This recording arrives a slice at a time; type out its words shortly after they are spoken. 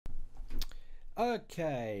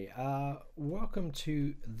Okay, welcome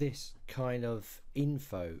to this kind of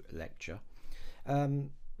info lecture.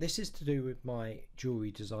 This is to do with my jewellery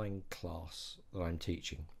design class that I'm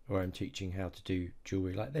teaching, where I'm teaching how to do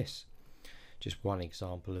jewellery like this. Just one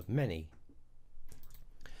example of many.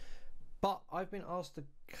 But I've been asked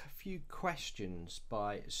a few questions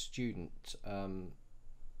by a student,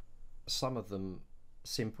 some of them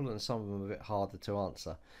simple and some of them a bit harder to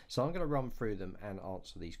answer, so I'm going to run through them and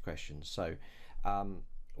answer these questions. So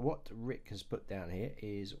what Rick has put down here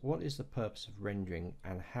is, what is the purpose of rendering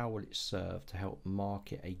and how will it serve to help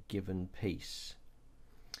market a given piece?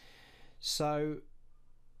 So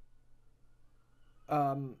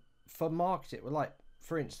for market, like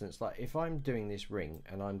for instance, like if I'm doing this ring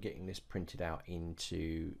and I'm getting this printed out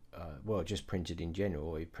into well, just printed in general,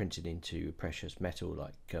 or printed into precious metal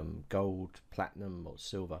like gold, platinum or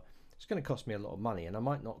silver, it's going to cost me a lot of money and I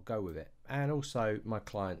might not go with it, and also my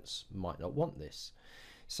clients might not want this.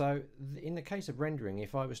 So in the case of rendering,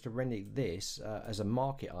 if I was to render this as a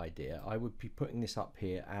market idea, I would be putting this up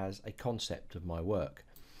here as a concept of my work.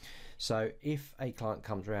 So if a client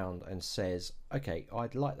comes around and says, okay,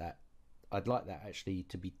 I'd like that actually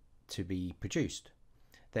to be produced,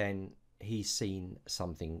 then he's seen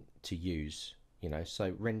something to use, you know.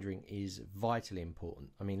 So rendering is vitally important.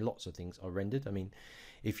 I mean, lots of things are rendered. I mean,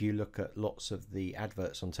 if you look at lots of the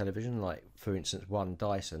adverts on television, like for instance one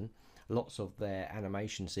Dyson, lots of their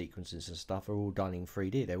animation sequences and stuff are all done in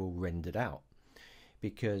 3D. They're all rendered out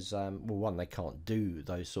because well, one, they can't do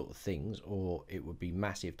those sort of things, or it would be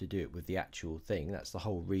massive to do it with the actual thing. That's the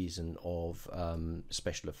whole reason of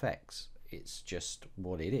special effects. It's just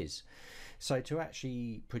what it is. So to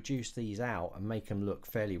actually produce these out and make them look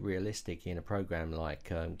fairly realistic in a program like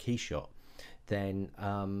Keyshot, then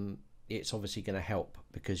it's obviously going to help,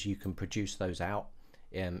 because you can produce those out.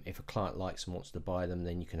 If a client likes and wants to buy them,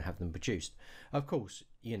 then you can have them produced. Of course,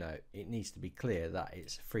 you know, it needs to be clear that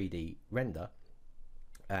it's 3D render,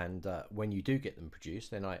 and when you do get them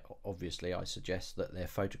produced, then I suggest that they're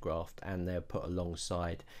photographed and they're put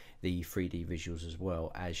alongside the 3D visuals as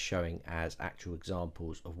well, as showing as actual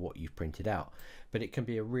examples of what you've printed out. But it can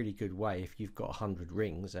be a really good way if you've got 100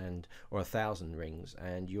 rings or 1,000 rings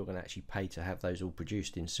and you're going to actually pay to have those all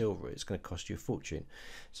produced in silver. It's going to cost you a fortune.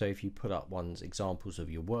 So if you put up one's examples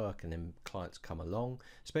of your work and then clients come along,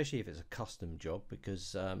 especially if it's a custom job,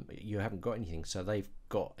 because you haven't got anything, so they've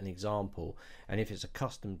got an example, and if it's a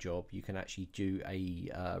custom job, you can actually do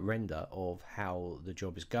a render of how the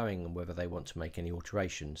job is going and whether they want to make any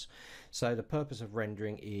alterations. So the purpose of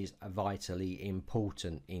rendering is vitally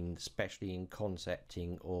important, especially in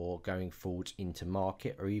concepting or going forwards into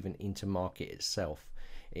market, or even into market itself.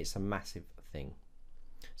 It's a massive thing.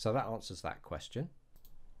 So that answers that question.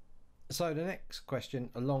 So the next question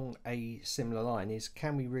along a similar line is,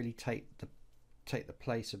 can we really take the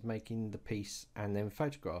place of making the piece and then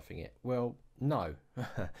photographing it? Well, no,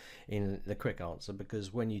 in the quick answer,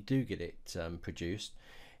 because when you do get it produced,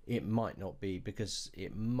 it might not be, because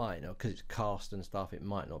it's cast and stuff, it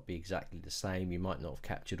might not be exactly the same. You might not have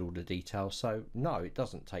captured all the details. So no, it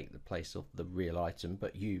doesn't take the place of the real item,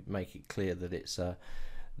 but you make it clear that it's a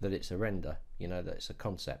render, you know, that it's a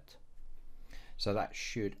concept. So that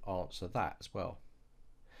should answer that as well.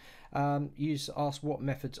 You asked what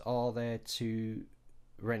methods are there to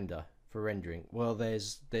render for rendering. Well,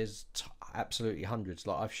 there's absolutely hundreds,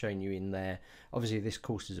 like I've shown you in there. Obviously this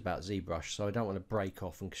course is about ZBrush, so I don't want to break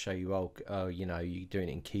off and show you, oh you know, you're doing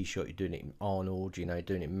it in Keyshot, you're doing it in Arnold, you know,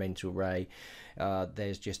 doing it in Mental Ray.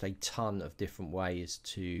 There's just a ton of different ways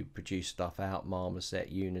to produce stuff out. Marmoset,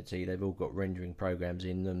 Unity, they've all got rendering programs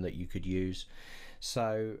in them that you could use.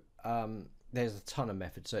 So there's a ton of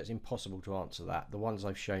methods, so it's impossible to answer that. The ones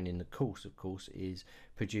I've shown in the course, of course, is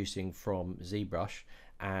producing from ZBrush,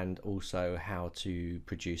 and also how to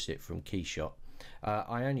produce it from Keyshot.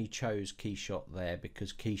 I only chose Keyshot there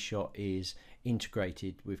because Keyshot is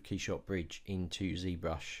integrated with Keyshot Bridge into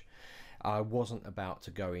ZBrush. I wasn't about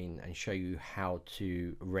to go in and show you how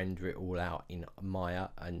to render it all out in Maya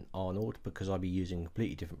and Arnold, because I'll be using a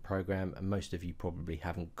completely different program and most of you probably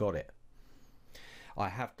haven't got it. I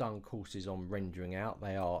have done courses on rendering out.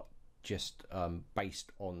 They are just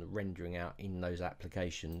based on rendering out in those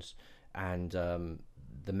applications, and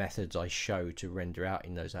the methods I show to render out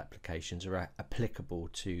in those applications are applicable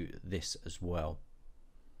to this as well.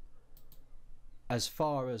 As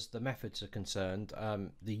far as the methods are concerned,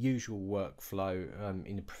 the usual workflow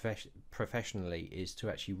in professionally is to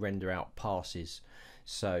actually render out passes.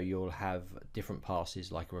 So you'll have different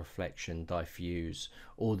passes like a reflection, diffuse,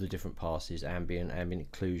 all the different passes, ambient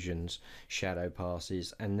occlusions, shadow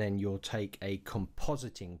passes, and then you'll take a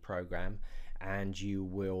compositing program and you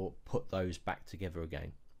will put those back together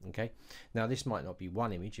again. Okay, now this might not be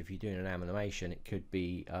one image. If you're doing an animation, it could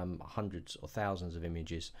be hundreds or thousands of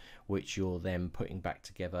images which you're then putting back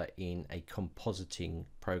together in a compositing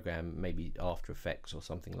program, maybe After Effects or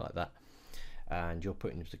something like that, and you're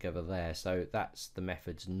putting them together there. So that's the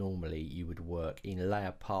methods normally you would work in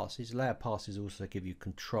layer passes. Layer passes also give you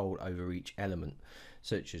control over each element,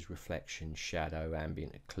 such as reflection, shadow,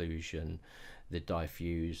 ambient occlusion, the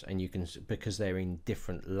diffuse, and you can, because they're in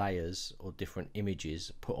different layers or different images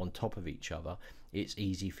put on top of each other, it's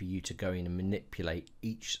easy for you to go in and manipulate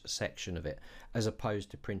each section of it, as opposed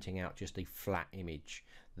to printing out just a flat image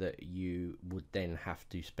that you would then have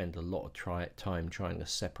to spend a lot of time trying to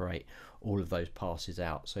separate all of those passes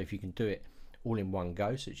out. So if you can do it all in one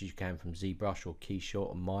go, such as you can from ZBrush or Keyshot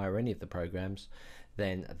or Maya or any of the programs,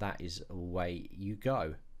 then that is the way you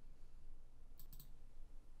go.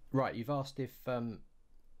 Right, you've asked if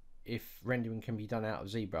rendering can be done out of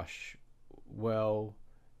ZBrush. Well,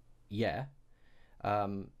 yeah.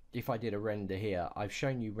 If I did a render here, I've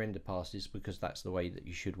shown you render passes because that's the way that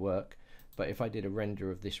you should work. But if I did a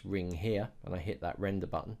render of this ring here and I hit that render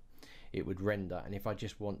button, it would render. And if I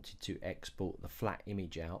just wanted to export the flat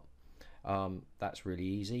image out, that's really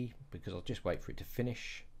easy, because I'll just wait for it to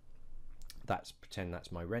finish. Pretend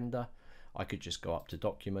that's my render. I could just go up to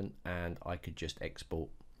document and I could just export.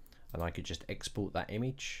 And I could just export that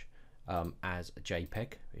image as a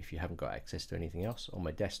JPEG if you haven't got access to anything else on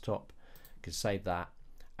my desktop. I could save that,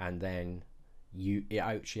 and then it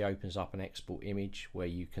actually opens up an export image where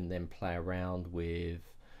you can then play around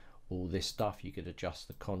with all this stuff. You could adjust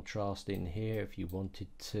the contrast in here if you wanted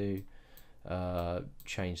to,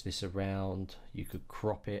 change this around, you could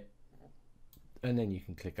crop it, and then you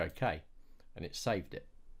can click OK, and it saved it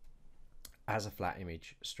as a flat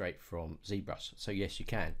image straight from ZBrush. So yes, you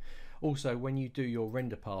can. Also, when you do your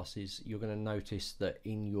render passes, you're going to notice that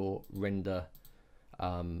in your render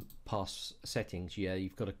pass settings, yeah,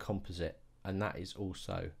 you've got a composite, and that is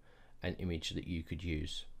also an image that you could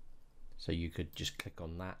use. So you could just click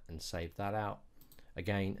on that and save that out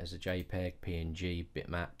again as a JPEG, PNG,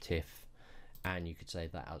 bitmap, TIFF, and you could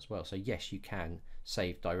save that out as well. So yes, you can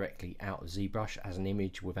save directly out of ZBrush as an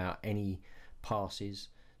image without any passes.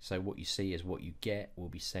 So what you see is what you get will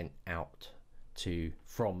be sent out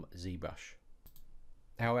from ZBrush.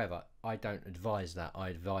 However, I don't advise that. I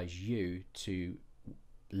advise you to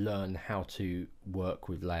learn how to work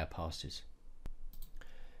with layer passes.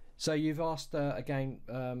 So you've asked again,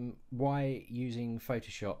 why using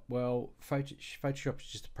Photoshop? Well, Photoshop is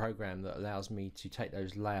just a program that allows me to take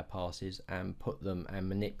those layer passes and put them and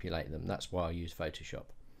manipulate them. That's why I use Photoshop.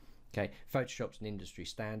 Okay, Photoshop's an industry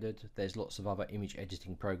standard. There's lots of other image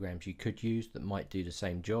editing programs you could use that might do the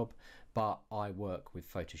same job, but I work with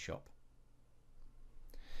Photoshop.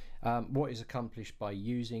 What is accomplished by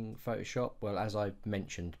using Photoshop? Well, as I've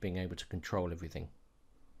mentioned, being able to control everything.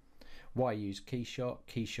 Why use Keyshot?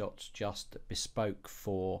 Keyshot's just bespoke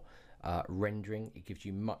for rendering. It gives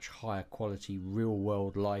you much higher quality real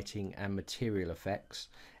world lighting and material effects,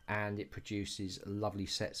 and it produces lovely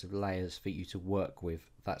sets of layers for you to work with.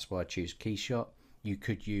 That's why I choose Keyshot. You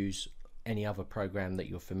could use any other program that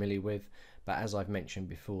you're familiar with, but as I've mentioned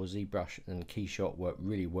before, ZBrush and Keyshot work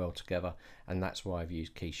really well together, and that's why I've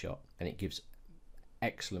used Keyshot, and it gives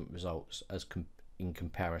excellent results in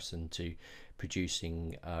comparison to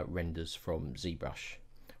producing renders from ZBrush,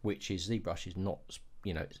 which is ZBrush is not,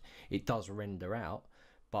 you know, it does render out,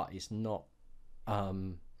 but it's not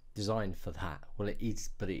designed for that. Well, it is,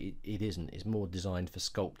 but it isn't. It's more designed for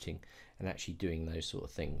sculpting and actually doing those sort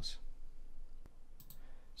of things.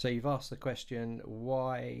 So you've asked the question,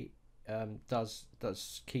 why does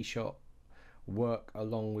Keyshot work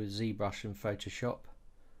along with ZBrush and Photoshop?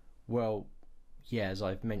 Well, yeah, as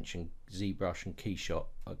I've mentioned, ZBrush and Keyshot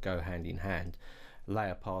go hand in hand.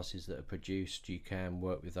 Layer passes that are produced, you can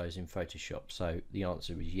work with those in Photoshop. So the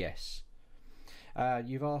answer is yes.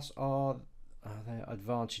 You've asked, are there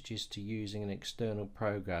advantages to using an external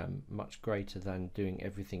program much greater than doing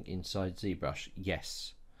everything inside ZBrush?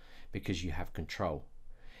 Yes, because you have control.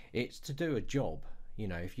 It's to do a job. You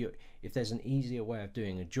know, if there's an easier way of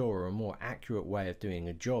doing a job or a more accurate way of doing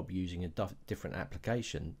a job using a different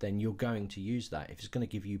application, then you're going to use that. If it's going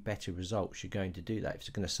to give you better results, you're going to do that. If it's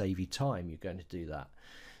going to save you time, you're going to do that.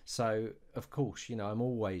 So of course, you know, I'm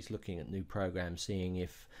always looking at new programs, seeing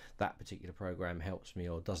if that particular program helps me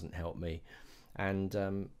or doesn't help me, and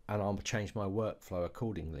I'll change my workflow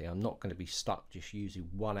accordingly. I'm not going to be stuck just using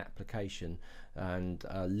one application and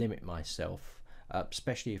limit myself.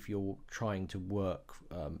 Especially if you're trying to work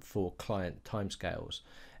for client timescales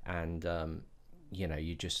and you know,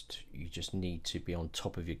 you just need to be on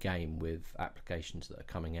top of your game with applications that are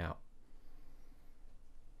coming out.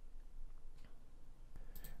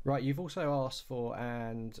 Right, you've also asked for,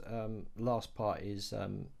 and last part is,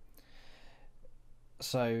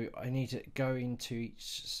 so I need to go into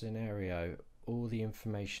each scenario. All the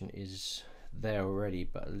information is there already,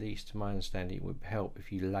 but at least to my understanding it would help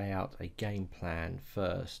if you lay out a game plan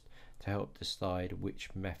first to help decide which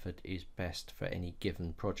method is best for any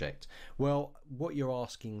given project. Well, what you're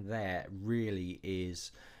asking there really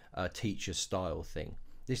is a teacher style thing.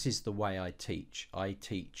 This is the way I teach. I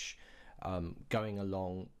teach going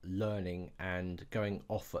along, learning, and going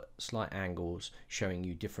off at slight angles, showing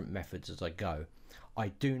you different methods as I go. I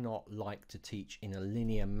do not like to teach in a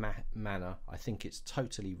linear manner. I think it's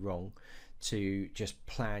totally wrong to just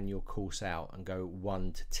plan your course out and go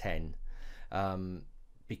 1 to 10,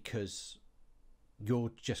 because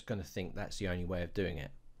you're just going to think that's the only way of doing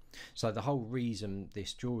it. So the whole reason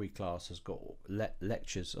this jewellery class has got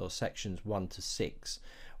lectures or sections 1 to 6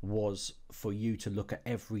 was for you to look at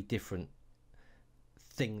every different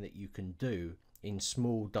thing that you can do in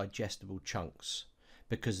small digestible chunks,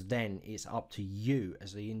 because then it's up to you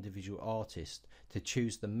as the individual artist to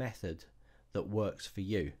choose the method that works for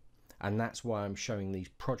you. And that's why I'm showing these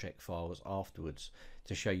project files afterwards,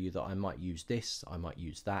 to show you that I might use this, I might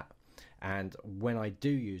use that, and when I do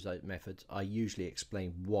use those methods I usually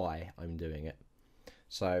explain why I'm doing it.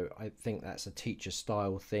 So I think that's a teacher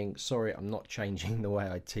style thing. Sorry, I'm not changing the way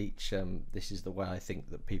I teach. This is the way I think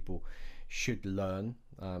that people should learn.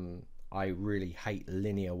 I really hate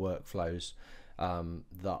linear workflows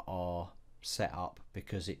that are set up,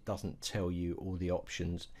 because it doesn't tell you all the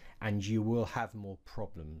options, and you will have more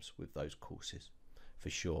problems with those courses for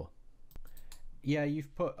sure. Yeah,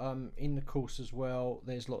 you've put in the course as well,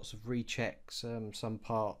 there's lots of rechecks, some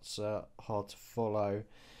parts are hard to follow.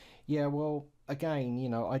 Yeah, well, again, you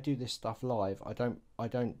know, I do this stuff live. I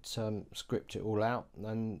don't script it all out,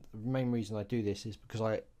 and the main reason I do this is because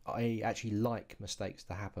I actually like mistakes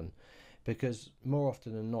to happen, because more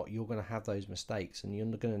often than not you're going to have those mistakes and you're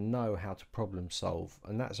going to know how to problem solve,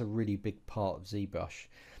 and that's a really big part of ZBrush.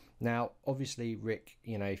 Now obviously, Rick,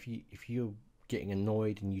 you know, if you're getting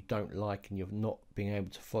annoyed and you don't like and you're not being able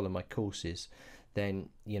to follow my courses, then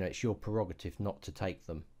you know it's your prerogative not to take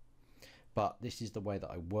them, but this is the way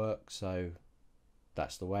that I work, so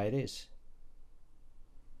that's the way it is.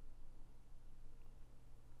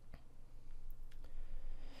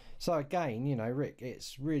 So again, you know, Rick,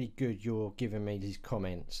 it's really good you're giving me these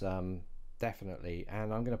comments, definitely,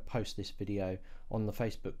 and I'm going to post this video on the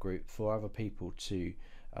Facebook group for other people to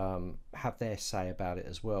have their say about it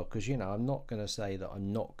as well, because you know, I'm not going to say that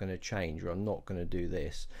I'm not going to change or I'm not going to do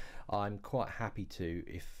this. I'm quite happy to,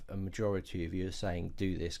 if a majority of you are saying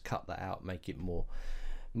do this, cut that out, make it more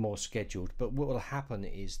scheduled. But what will happen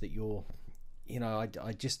is that you're, you know,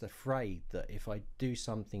 I just afraid that if I do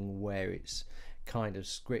something where it's kind of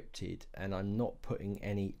scripted and I'm not putting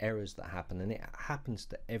any errors that happen, and it happens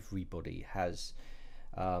to everybody, has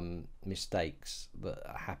mistakes that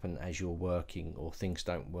happen as you're working, or things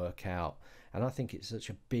don't work out. And I think it's such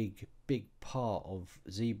a big part of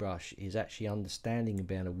ZBrush is actually understanding and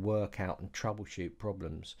being able to work out and troubleshoot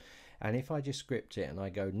problems. And if I just script it and I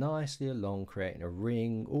go nicely along creating a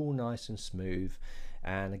ring all nice and smooth,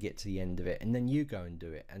 and I get to the end of it, and then you go and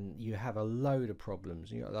do it and you have a load of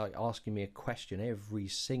problems, you're like asking me a question every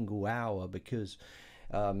single hour because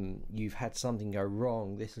you've had something go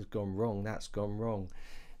wrong, this has gone wrong, that's gone wrong,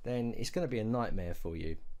 then it's going to be a nightmare for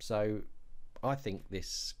you. So I think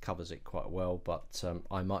this covers it quite well, but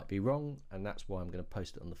I might be wrong, and that's why I'm going to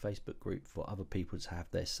post it on the Facebook group for other people to have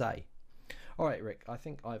their say. Alright Rick, I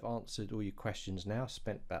think I've answered all your questions now,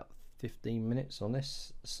 spent about 15 minutes on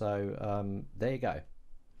this, so there you go.